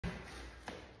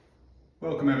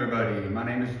Welcome everybody, my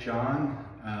name is John.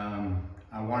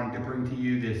 I wanted to bring to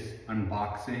you this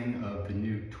unboxing of the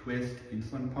new Twiist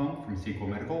Insulin Pump from Sequel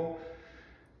Medical.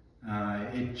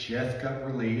 It just got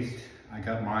released. I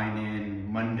got mine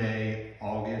in Monday,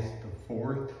 August the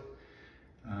 4th.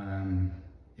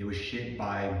 It was shipped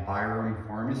by Byram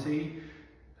Pharmacy.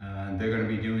 They're going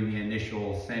to be doing the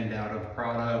initial send out of the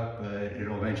product, but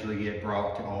it'll eventually get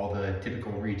brought to all the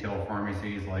typical retail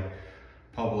pharmacies like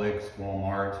Publix,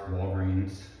 Walmart,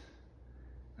 Walgreens.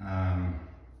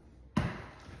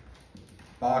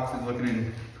 Box is looking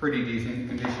in pretty decent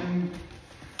condition.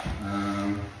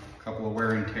 A couple of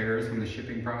wear and tears from the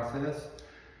shipping process.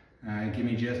 Give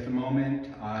me just a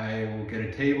moment. I will get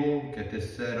a table, get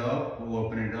this set up, we'll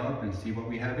open it up and see what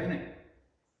we have in it.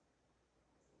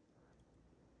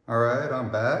 All right, I'm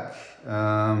back.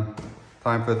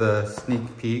 Time for the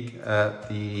sneak peek at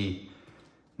the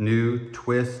new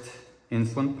Twiist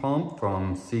Insulin Pump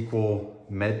from Sequel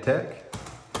MedTech.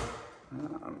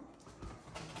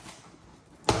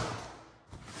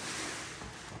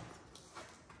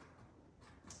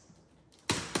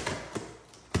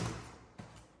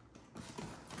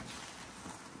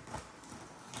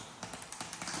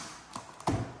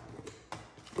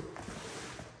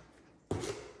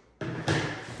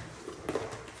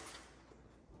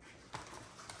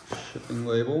 Shipping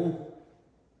label.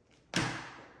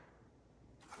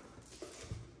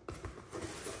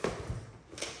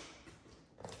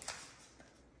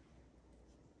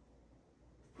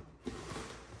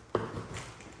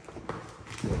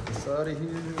 Get this out of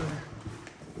here.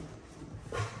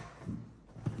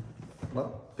 A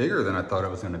lot bigger than I thought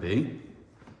it was going to be.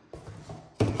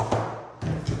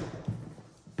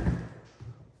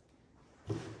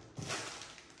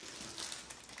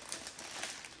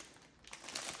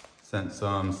 Sent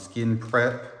some skin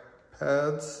prep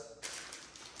pads.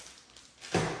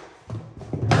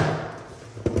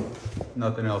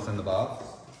 Nothing else in the box.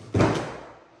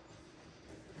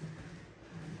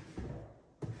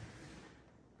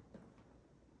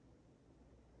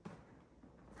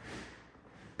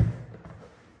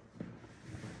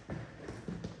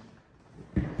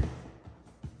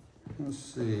 Let's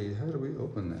see, how do we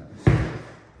open this?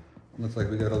 Looks like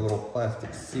we got a little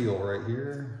plastic seal right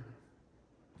here.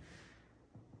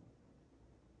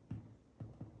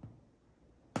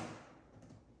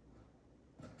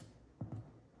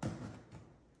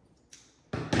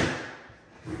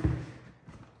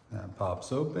 That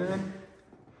pops open.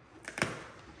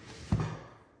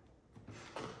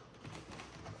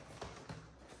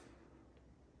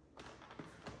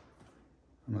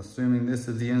 I'm assuming this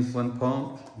is the insulin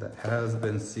pump that has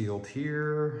been sealed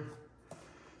here.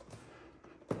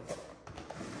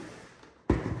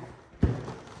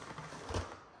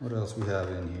 What else we have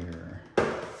in here?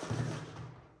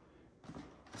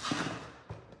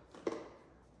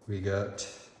 We got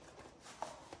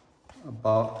a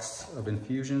box of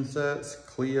infusion sets,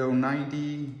 Clio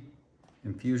 90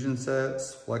 infusion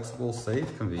sets, flexible,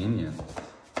 safe, convenient.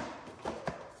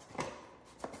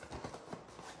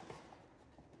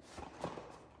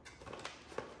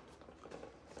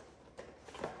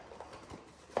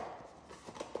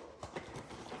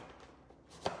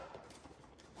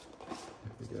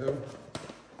 There we go.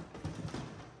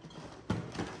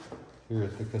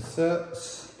 Here's the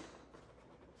cassettes.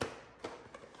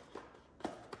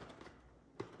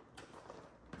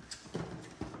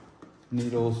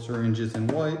 Needles, syringes,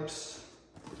 and wipes.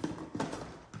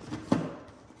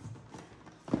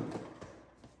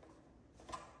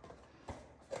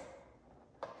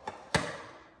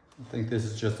 I think this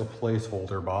is just a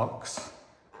placeholder box.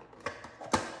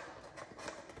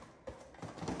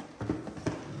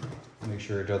 Make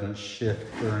sure it doesn't shift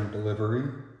during delivery.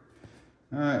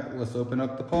 All right, let's open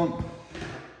up the pump.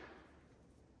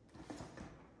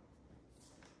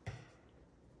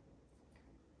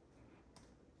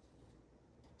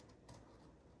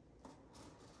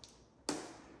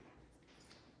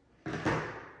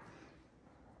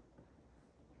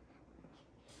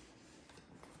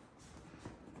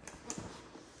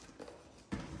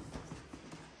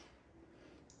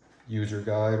 User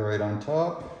guide right on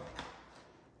top,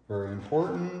 very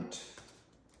important.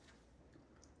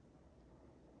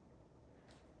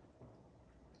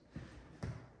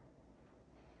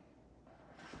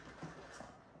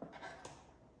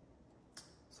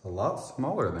 It's a lot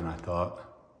smaller than I thought.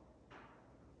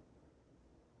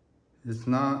 It's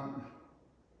not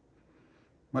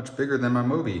much bigger than my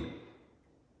Mobi.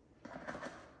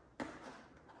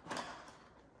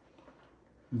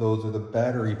 Those are the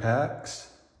battery packs.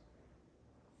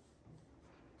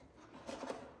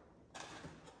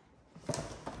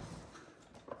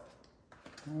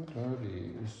 What are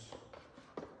these?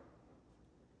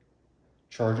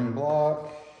 charging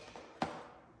block,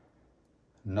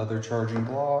 another charging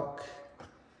block,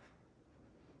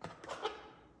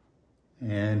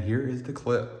 and here is the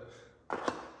clip.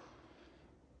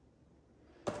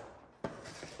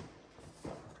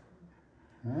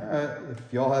 All right,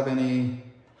 if y'all have any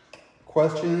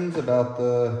questions about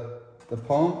the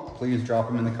pump, please drop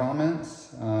them in the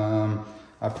comments.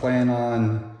 I plan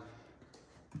on,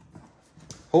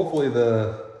 hopefully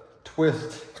the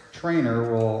Twiist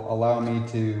trainer will allow me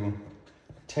to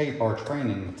tape our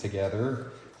training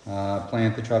together. I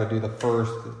plan to try to do the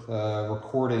first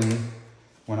recording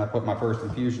when I put my first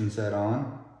infusion set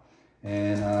on,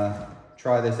 and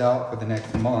try this out for the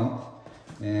next month,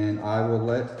 and I will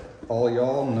let all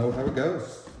y'all know how it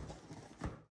goes.